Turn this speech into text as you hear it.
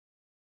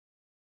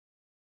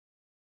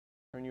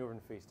Turn you over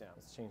and face down.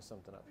 Let's change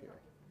something up here.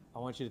 I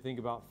want you to think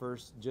about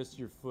first just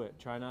your foot.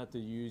 Try not to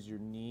use your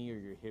knee or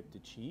your hip to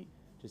cheat.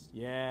 Just,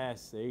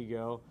 yes, there you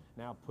go.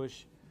 Now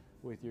push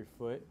with your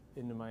foot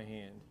into my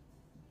hand.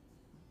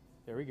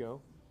 There we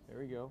go. There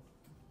we go.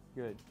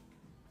 Good.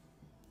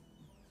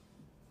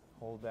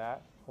 Hold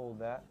that. Hold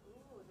that.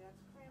 Ooh, that's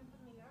cramping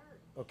the arch.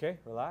 Okay,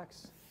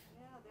 relax.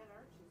 Yeah, that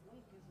arch is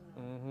weak,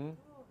 isn't it? Mm-hmm.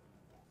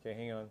 Ooh. Okay,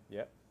 hang on.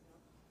 Yep.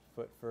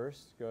 Foot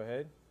first. Go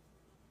ahead.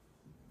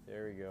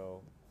 There we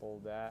go.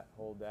 Hold that,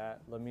 hold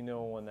that. Let me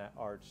know when that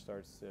arch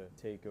starts to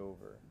take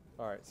over.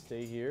 All right,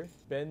 stay here.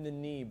 Bend the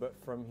knee, but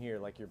from here,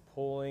 like you're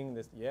pulling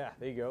this. Yeah,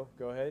 there you go.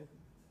 Go ahead.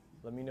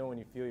 Let me know when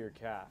you feel your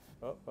calf.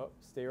 Oh, oh,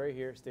 stay right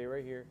here, stay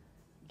right here.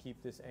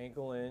 Keep this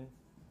ankle in.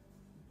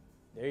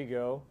 There you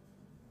go.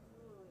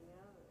 Ooh, yeah,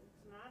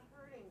 it's not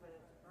hurting, but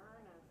it's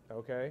burning.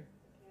 Okay.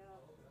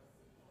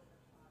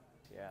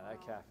 Yeah. Yeah,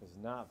 that calf has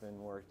not been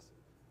worked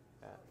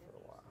at for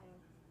a while.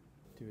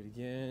 Interesting. Do it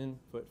again.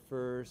 Foot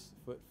first,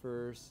 foot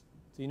first.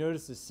 So you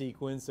notice the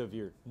sequence of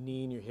your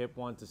knee and your hip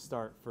want to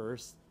start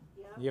first.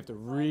 Yeah. You have to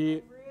I'm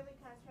really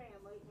concentrating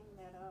on lightening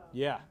that up.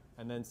 Yeah,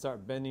 and then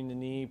start bending the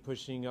knee,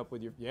 pushing up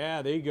with your,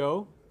 yeah, there you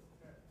go.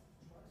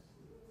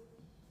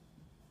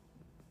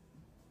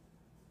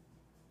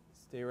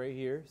 Stay right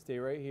here, stay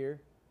right here.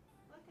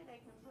 Look at, I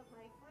can put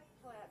my foot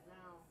flat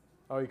now.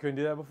 Oh, you couldn't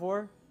do that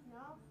before?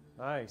 No?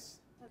 Nice.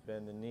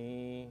 Bend the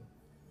knee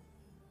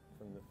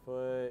from the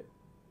foot.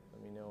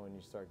 Let me know when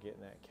you start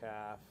getting that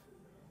calf.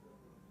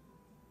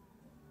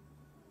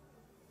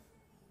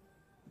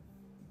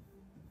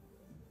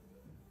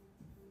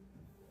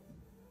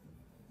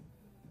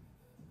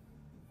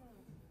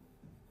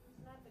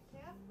 It's not the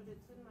calf, but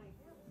it's in my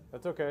hip.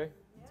 That's okay.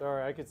 It's all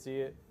right, I could see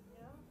it.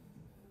 Yeah.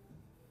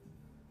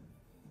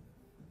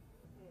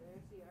 Okay,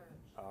 there's the arch.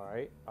 All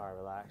right,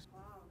 relax.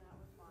 Wow, that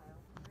was wild.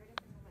 Right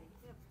into my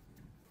hip.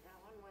 That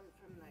one went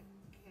from the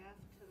calf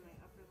to my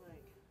upper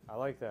leg. I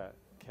like that.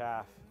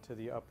 Calf to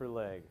the upper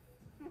leg.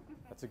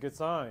 That's a good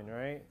sign,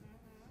 right?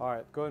 All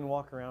right, go ahead and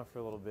walk around for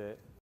a little bit.